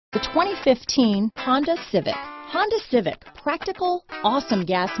The 2015 Honda Civic. Honda Civic, practical, awesome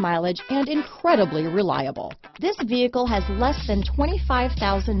gas mileage, and incredibly reliable. This vehicle has less than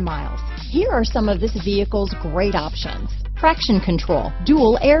 25,000 miles. Here are some of this vehicle's great options: traction control,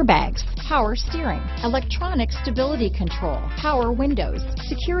 dual airbags, power steering, electronic stability control, power windows,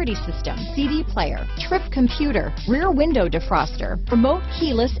 security system, CD player, trip computer, rear window defroster, remote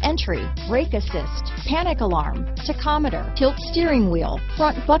keyless entry, brake assist, panic alarm, tachometer, tilt steering wheel,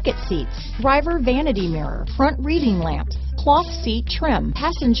 front bucket seats, driver vanity mirror, front reading lamps, cloth seat trim,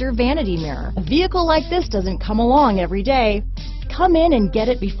 passenger vanity mirror. A vehicle like this doesn't come along every day. Come in and get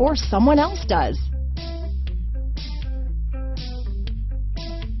it before someone else does.